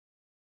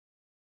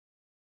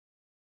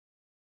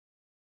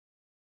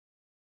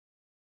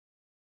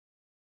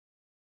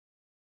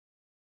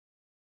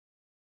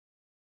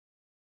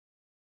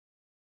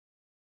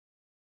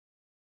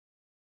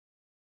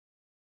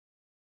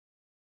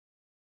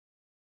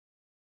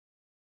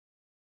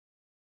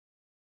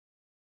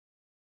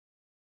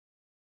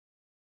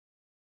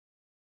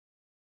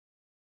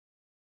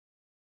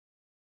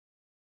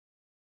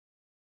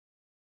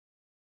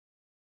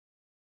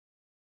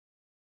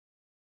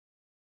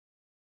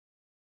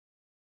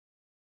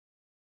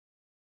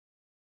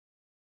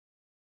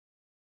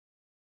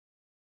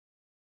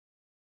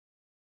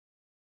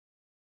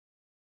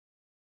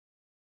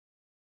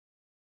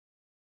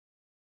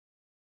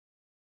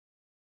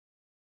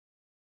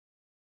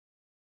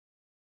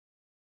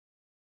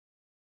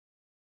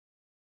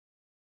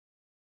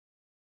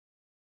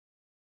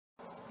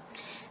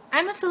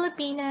I'm a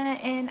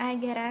Filipina and I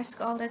get asked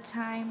all the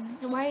time,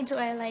 why do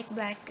I like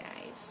black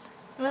guys?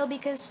 Well,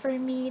 because for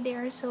me, they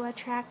are so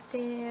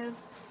attractive,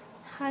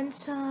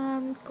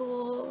 handsome,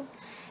 cool.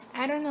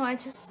 I don't know, I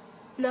just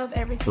love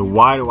everything. So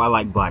why do I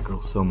like black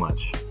girls so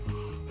much?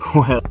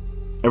 Well,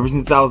 ever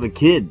since I was a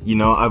kid, you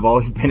know, I've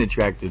always been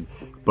attracted.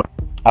 But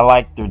I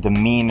like their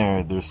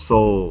demeanor, their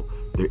soul,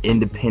 their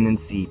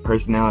independency,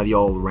 personality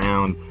all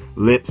around,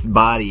 lips,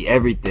 body,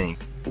 everything.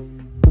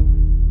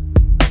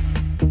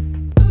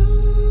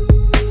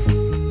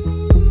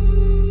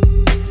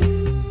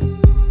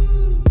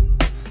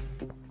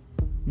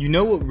 You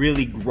know what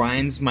really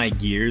grinds my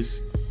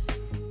gears?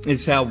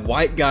 It's how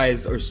white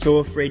guys are so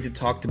afraid to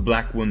talk to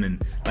black women,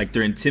 like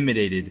they're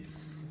intimidated.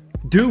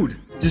 Dude,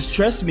 just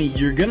trust me,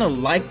 you're gonna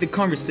like the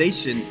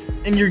conversation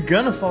and you're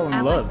gonna fall in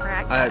love.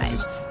 Like black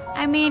guys.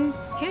 I mean,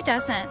 who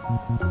doesn't?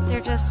 They're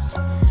just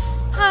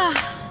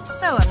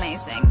so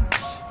amazing.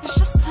 There's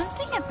just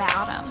something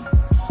about them.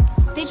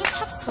 They just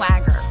have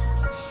swagger.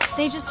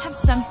 They just have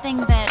something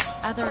that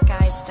other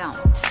guys don't.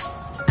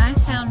 I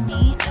found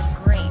me a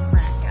great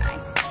black guy.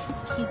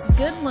 He's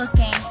good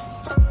looking.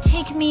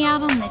 Take me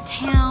out on the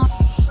town.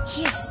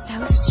 He is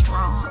so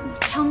strong.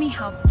 Tell me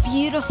how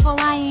beautiful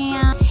I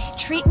am.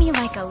 Treat me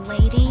like a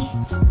lady.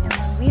 And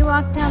when we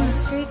walk down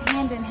the street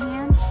hand in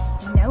hand,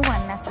 no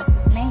one messes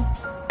with me.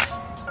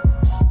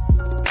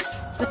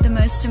 But the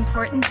most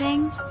important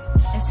thing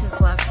is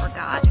his love for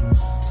God.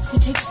 He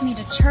takes me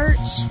to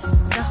church.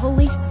 The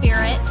Holy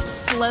Spirit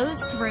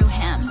flows through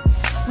him.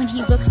 When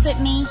he looks at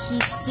me, he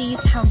sees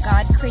how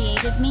God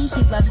created me.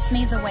 He loves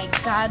me the way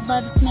God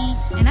loves me.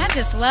 And I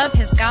just love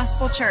his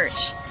gospel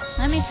church.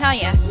 Let me tell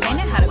you, they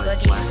know how to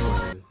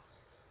boogie.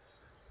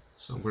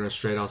 So I'm gonna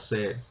straight out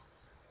say it.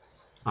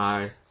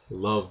 I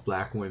love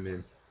black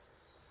women.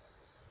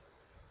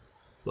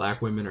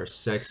 Black women are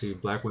sexy.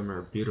 Black women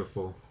are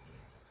beautiful.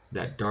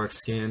 That dark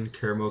skin,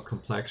 caramel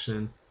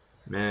complexion,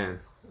 man,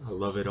 I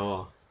love it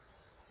all.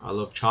 I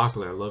love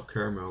chocolate. I love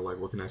caramel. Like,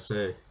 what can I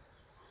say?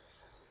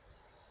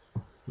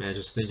 Man,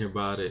 just thinking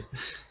about it.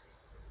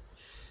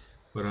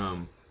 But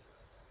I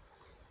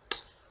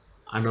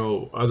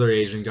know other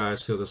Asian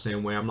guys feel the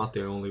same way. I'm not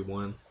the only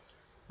one.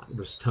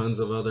 There's tons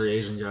of other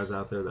Asian guys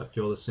out there that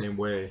feel the same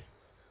way.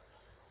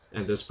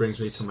 And this brings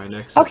me to my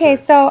next Okay,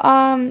 subject. so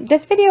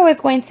this video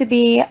is going to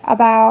be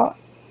about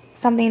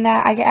something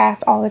that I get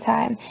asked all the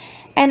time.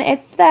 And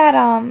it's that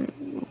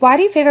why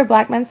do you favor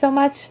black men so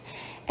much?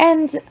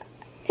 And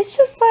it's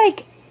just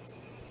like,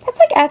 that's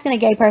like asking a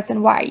gay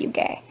person, why are you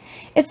gay?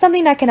 It's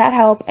something I cannot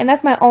help, and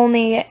that's my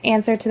only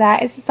answer to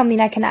that. It's just something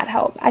I cannot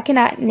help. I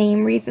cannot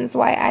name reasons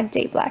why I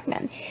date black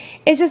men.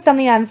 It's just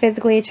something I'm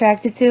physically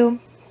attracted to.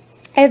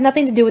 It has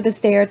nothing to do with the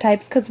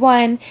stereotypes, because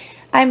one,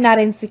 I'm not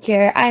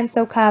insecure. I am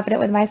so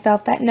confident with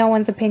myself that no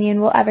one's opinion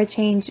will ever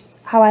change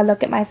how I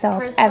look at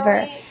myself,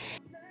 ever.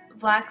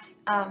 Blacks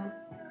are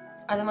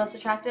the most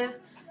attractive.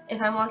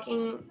 If I'm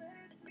walking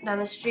down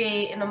the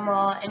street, in a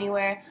mall,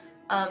 anywhere,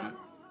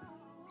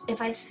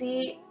 if I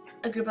see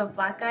a group of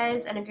black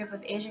guys and a group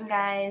of Asian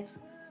guys,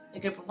 a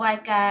group of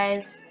white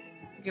guys,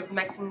 a group of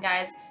Mexican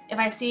guys, if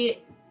I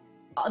see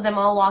them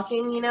all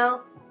walking, you know,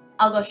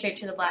 I'll go straight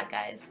to the black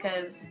guys,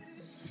 because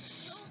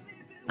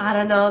I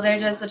don't know, they're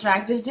just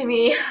attractive to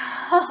me.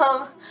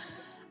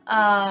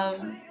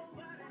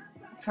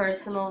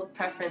 Personal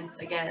preference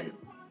again.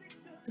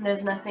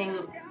 There's nothing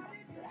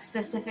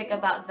specific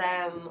about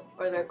them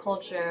or their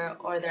culture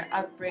or their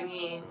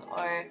upbringing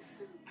or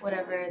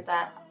whatever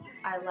that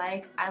I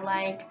like.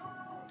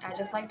 I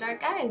just like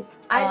dark guys.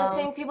 I just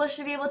think people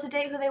should be able to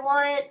date who they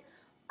want.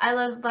 I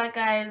love black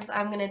guys.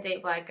 I'm gonna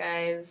date black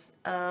guys.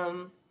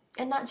 And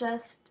not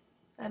just,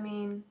 I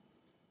mean,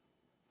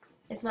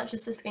 it's not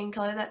just the skin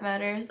color that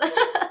matters.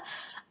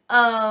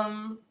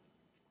 But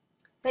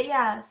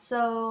yeah,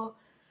 so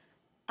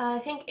I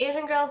think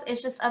Asian girls,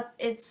 it's just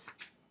it's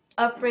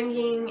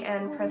upbringing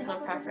and personal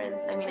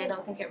preference. I mean, I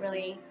don't think it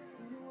really,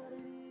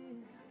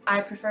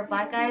 I prefer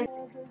black guys.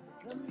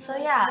 So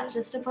yeah,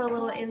 just to put a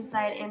little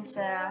insight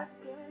into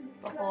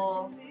the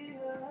whole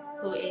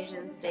who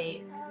Asians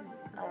date.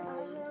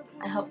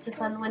 I hope to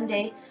fund one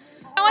day.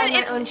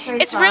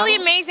 It's really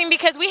amazing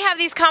because we have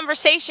these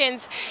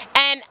conversations,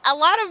 and a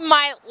lot of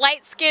my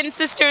light-skinned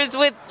sisters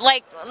with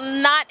like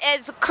not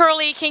as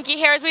curly, kinky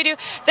hair as we do,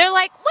 they're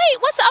like, wait,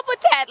 what's up with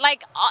that?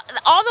 Like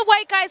all the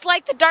white guys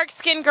like the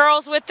dark-skinned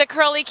girls with the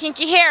curly,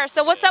 kinky hair.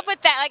 So what's up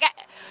with that? Like,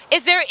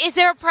 is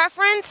there a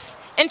preference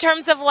in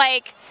terms of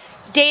like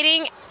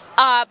dating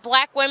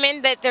black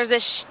women, that there's a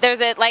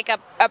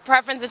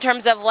preference in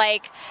terms of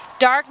like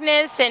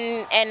darkness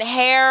and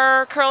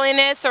hair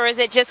curliness, or is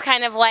it just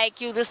kind of like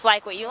you just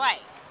like what you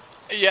like?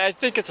 Yeah, I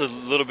think it's a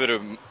little bit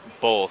of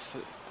both.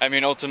 I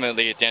mean,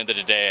 ultimately, at the end of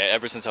the day,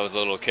 ever since I was a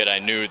little kid, I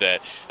knew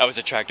that I was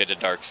attracted to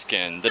dark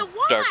skin. The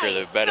darker,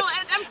 the better. So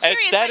I'm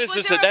curious,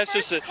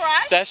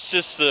 that's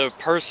just a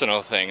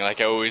personal thing. Like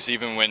I always,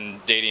 even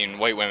when dating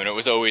white women, it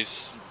was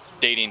always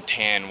dating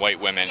tan white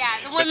women. Yeah,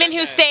 the women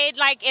who stayed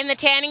like in the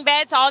tanning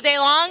beds all day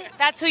long.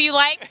 That's who you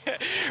like.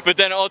 But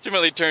then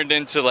ultimately turned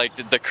into like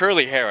the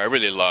curly hair. I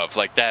really love.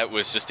 Like that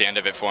was just the end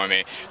of it for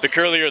me. The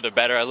curlier, the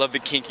better. I love the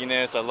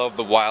kinkiness. I love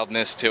the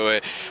wildness to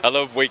it. I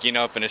love waking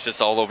up and it's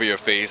just all over your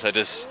face. I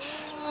just.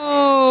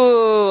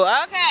 Ooh,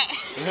 okay.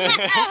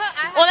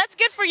 Well, that's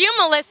good for you,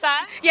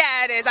 Melissa.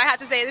 Yeah, it is. I have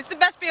to say, it's the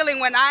best feeling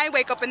when I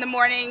wake up in the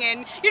morning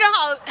and you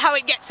know how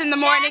it gets in the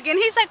morning and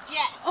he's like,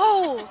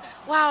 oh,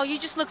 wow, you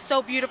just look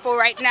so beautiful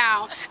right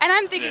now. And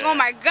I'm thinking, oh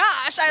my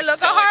gosh, I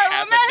look a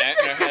horrible mess.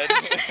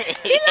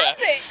 He loves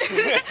it.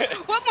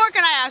 What more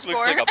can I ask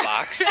Looks for? like a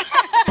box.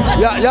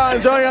 Y'all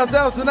enjoying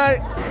yourselves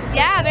tonight?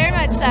 Yeah, very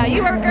much so.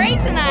 You were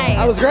great tonight.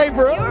 I was great,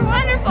 bro. You were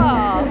wonderful.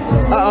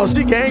 Uh-oh,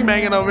 she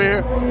gangbanging over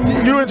here.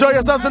 You enjoy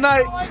yourself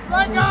tonight?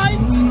 Black guys.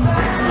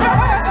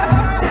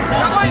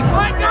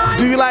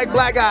 Do you like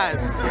black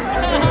guys?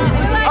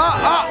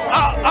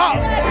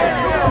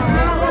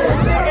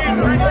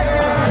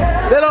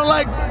 They don't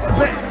like,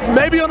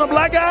 maybe on the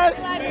black guys?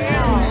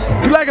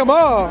 You like them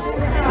all?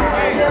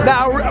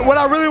 Now, what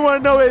I really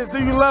want to know is, do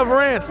you love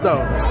rants,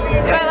 though?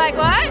 Do I like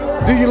what?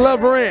 Do you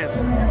love rants?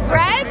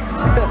 Reds?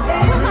 No.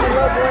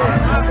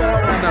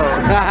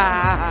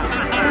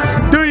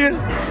 Do you?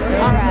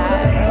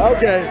 Alright.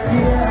 Okay.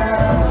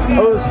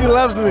 Oh, she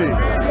loves me.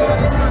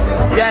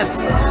 Yes.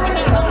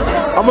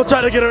 I'm gonna try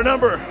to get her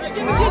number.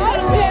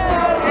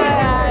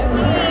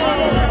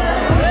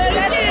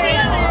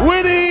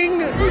 Winning!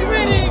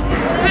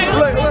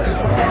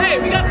 Hey,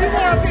 we got 2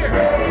 more up here. We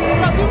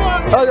got 2 more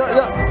up here. Oh,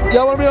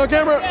 y'all wanna be on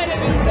camera?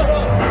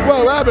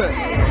 What happened?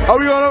 Are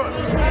we going?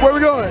 Where we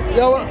going?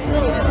 Y'all want?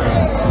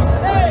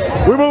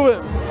 We're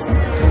moving.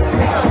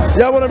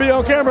 Y'all want to be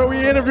on camera?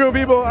 We interviewing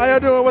people. How y'all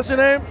doing? What's your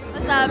name?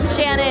 What's up?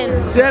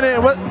 Shannon.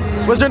 Shannon.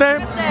 What's your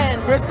name?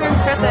 Kristen.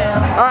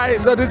 All right.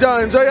 So did y'all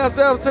enjoy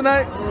yourselves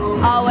tonight?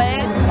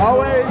 Always.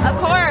 Always. Of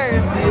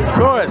course. Of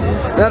course.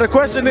 Now the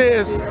question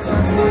is,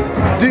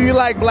 do you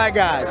like black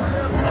guys?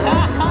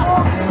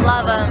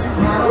 Love them.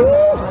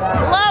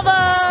 Love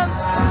them.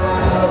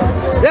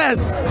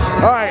 Yes.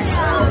 All right.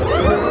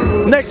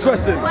 Next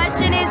question.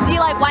 Question is, do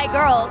you like white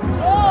girls? Do you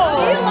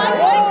like white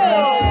girls?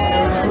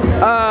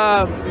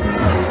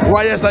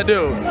 Why, yes, I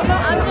do.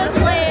 I'm just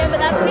playing, but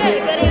that's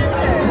good. Good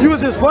answer. You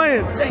was just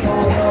playing.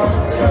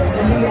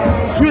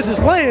 You was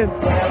just playing.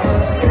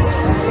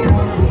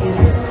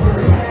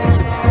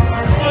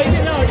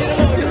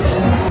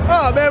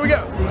 Oh, man, we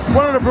got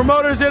one of the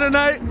promoters here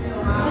tonight.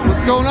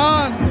 What's going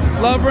on?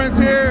 Loveren's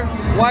here,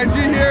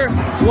 YG here.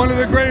 One of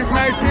the greatest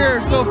nights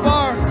here so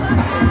far.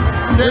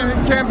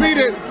 Can't beat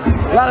it.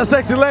 A lot of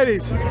sexy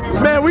ladies.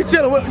 Man, we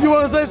chilling. You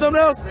want to say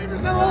something else? You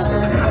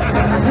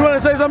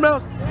want to say something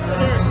else?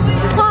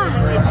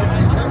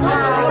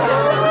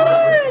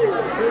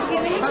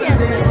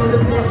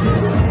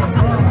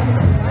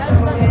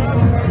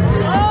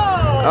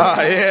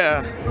 Oh,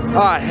 yeah.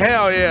 Oh,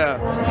 hell yeah.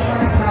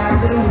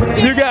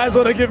 You guys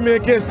want to give me a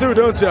kiss too,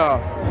 don't y'all?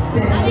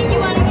 I think you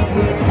want to give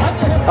me a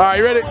kiss. All right,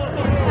 you ready?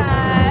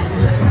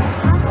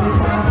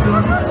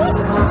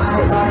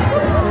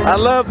 I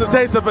love the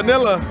taste of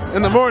vanilla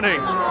in the morning.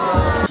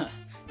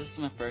 This is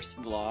my first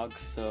vlog,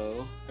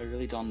 so I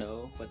really don't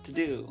know what to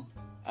do.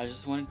 I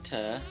just wanted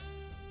to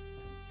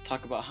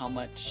talk about how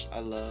much I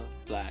love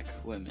black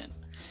women.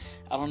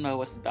 I don't know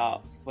what's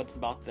about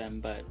them,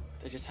 but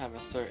they just have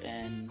a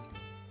certain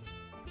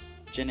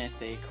je ne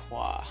sais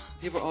quoi.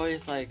 People are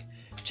always like,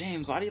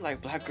 James, why do you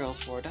like black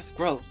girls for? That's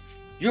gross.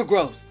 You're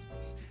gross.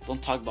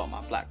 Don't talk about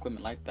my black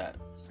women like that,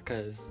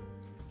 because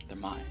they're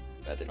mine.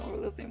 But they don't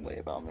feel the same way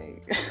about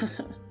me.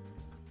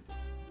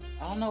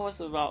 I don't know what's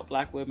about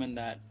black women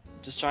that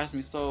just drives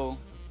me so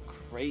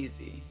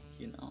crazy,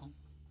 you know.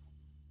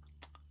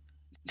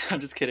 I'm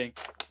just kidding.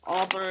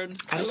 Auburn,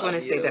 I just want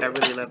to say that I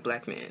really love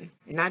black men.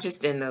 Not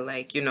just in the,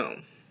 like, you know,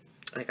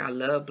 like, I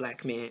love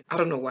black men. I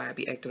don't know why I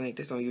be acting like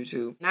this on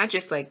YouTube. Not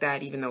just like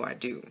that, even though I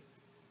do.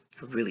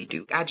 I really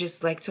do. I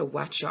just like to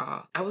watch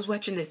y'all. I was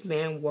watching this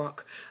man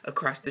walk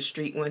across the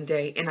street one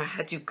day, and I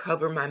had to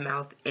cover my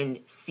mouth and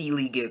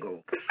silly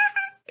giggle.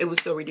 It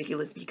was so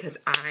ridiculous because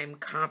I'm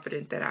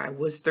confident that I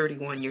was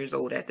 31 years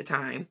old at the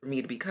time for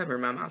me to be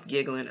covering my mouth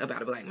giggling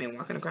about a black man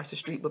walking across the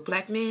street. But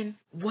black men,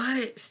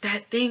 what's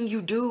that thing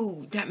you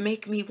do that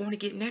make me want to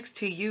get next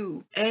to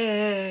you?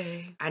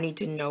 Hey, I need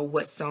to know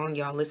what song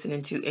y'all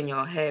listening to in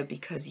y'all head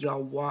because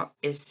y'all walk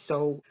is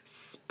so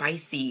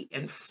spicy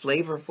and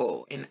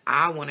flavorful, and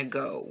I want to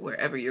go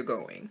wherever you're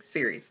going.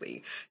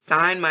 Seriously,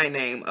 sign my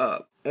name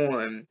up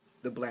on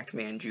the Black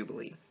Man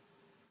Jubilee.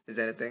 Is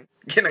that a thing?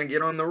 Can I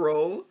get on the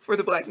roll for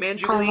the Black Man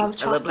Jubilee? I love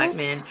chocolate. I love black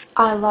men.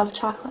 I love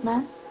chocolate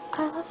men.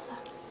 I love them.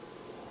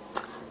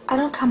 I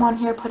don't come on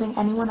here putting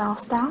anyone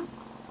else down.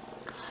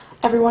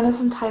 Everyone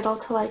is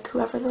entitled to like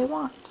whoever they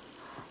want.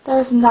 There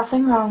is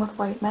nothing wrong with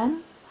white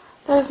men.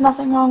 There is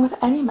nothing wrong with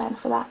any men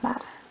for that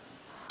matter.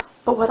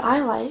 But what I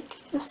like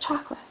is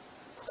chocolate.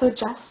 So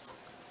just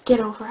get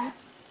over it.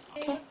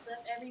 Okay? Hey, what's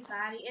up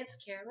everybody? It's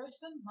Kara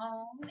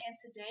Simone, and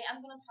today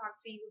I'm going to talk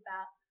to you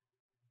about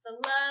the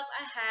love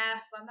I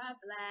have for my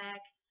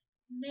black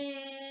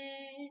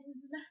Man,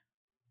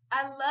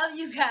 I love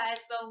you guys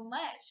so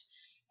much.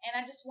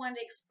 And I just wanted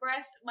to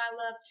express my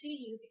love to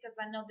you because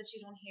I know that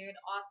you don't hear it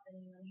often,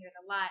 you don't hear it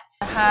a lot.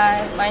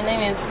 Hi, my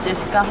name is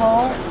Jessica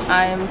Ho.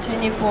 I'm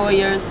 24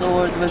 years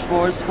old, was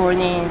born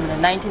in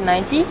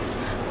 1990.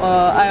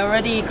 I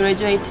already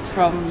graduated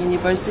from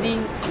university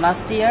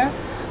last year,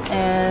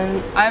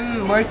 and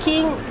I'm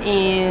working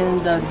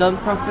in the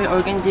non-profit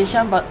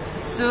organization, but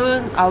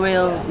soon I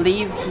will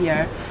leave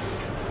here.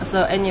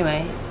 So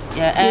anyway,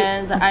 yeah,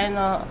 and I'm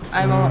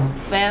a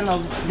fan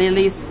of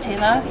Lily's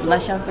channel,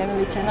 Russian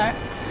Family channel,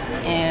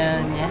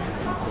 and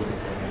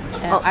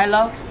yeah, I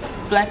love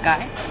black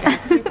guy.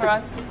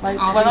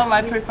 One of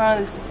my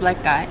preference is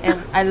black guy,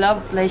 and I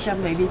love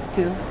Russian baby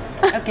too.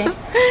 Okay.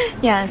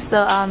 Yeah,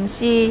 so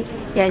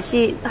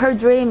her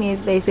dream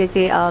is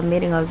basically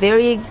meeting a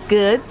very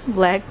good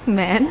black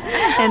man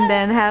and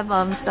then have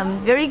some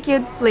very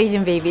cute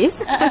Malaysian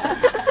babies.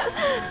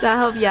 So I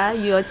hope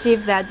you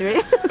achieve that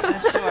dream.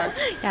 Sure.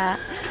 Yeah.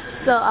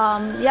 So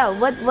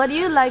what do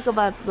you like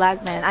about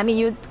black men? I mean,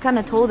 you kind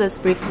of told us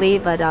briefly,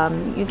 but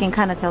you can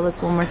kind of tell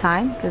us one more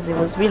time because it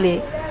was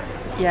really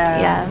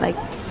like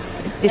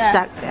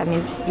distract. I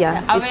mean,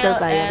 disturbed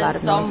by a lot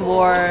of some noise.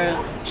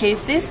 more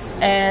cases,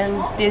 and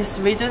this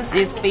reason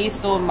is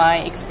based on my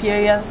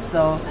experience,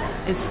 so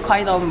it's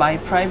quite of my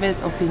private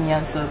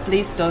opinion. So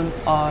please don't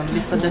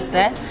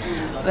misunderstand.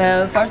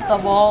 Well, first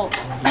of all,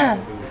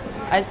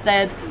 I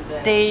said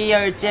they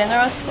are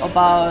generous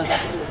about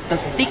the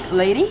thick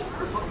lady.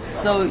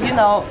 So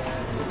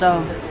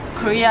the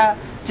Korea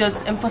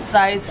just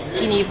emphasize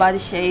skinny body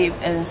shape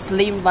and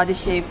slim body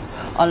shape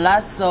a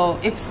lot. So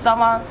if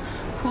someone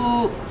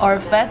who are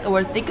fat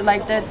or thick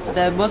like that,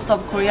 most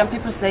of Korean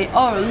people say,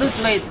 oh,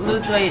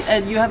 lose weight,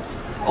 and you have to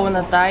on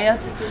a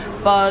diet.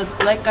 But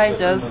black guy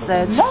just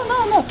said,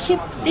 no, keep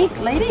thick,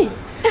 lady.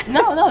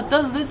 No,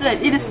 don't lose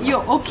weight. It is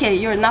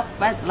you're not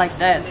fat like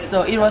that.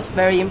 So it was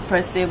very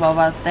impressive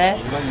about that.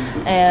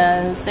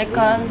 And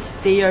second,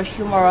 they are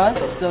humorous,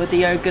 so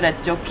they are good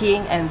at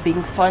joking and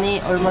being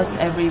funny almost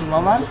every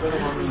moment.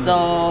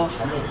 So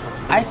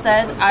I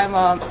said I'm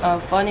a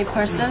funny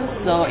person,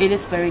 so it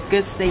is very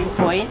good same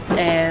point.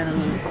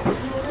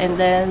 And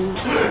then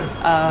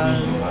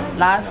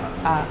last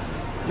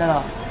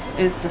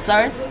is the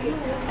third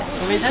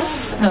reason,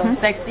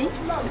 sexy.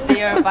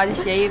 Their body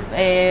shape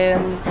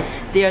and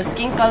their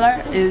skin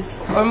color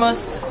is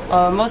almost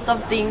most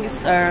of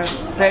things are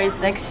very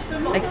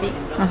sexy.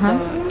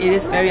 So it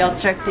is very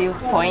attractive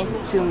point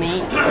to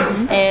me.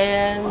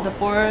 And the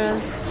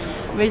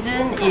fourth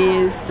reason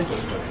is the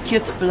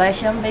cute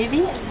Malaysian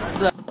baby.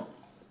 So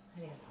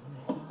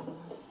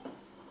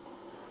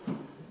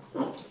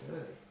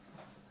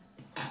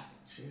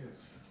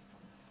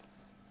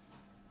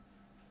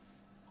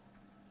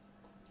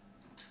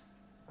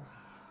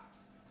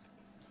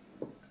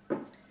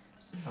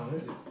how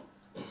is it?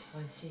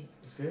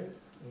 It's good?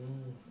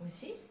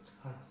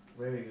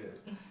 Very good.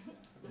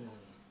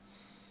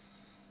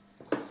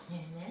 ねえ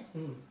ね、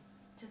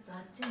ちょっとあ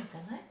っちに行か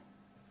ない？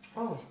あ、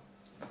行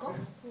こう。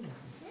ね。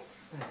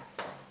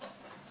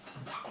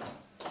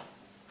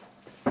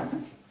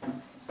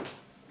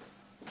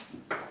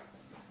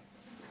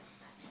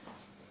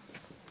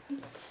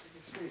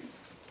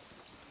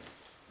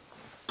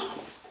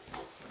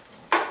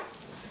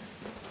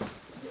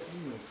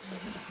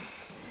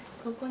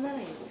ここなら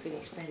ゆっくり2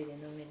人で飲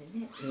める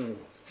ね。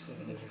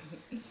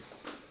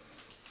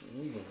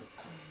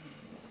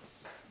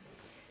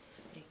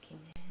素敵ね。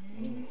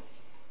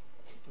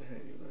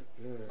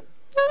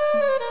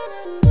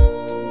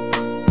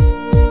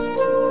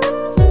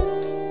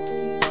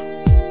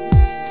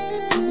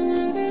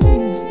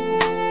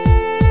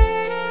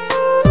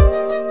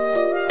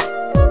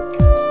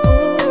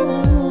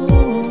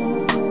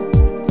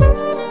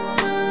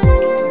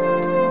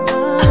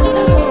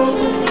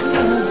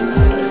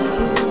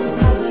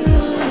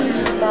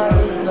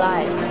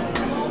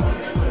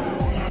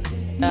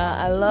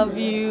I love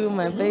you,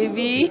 my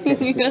baby. I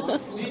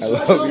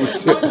love you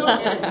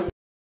too.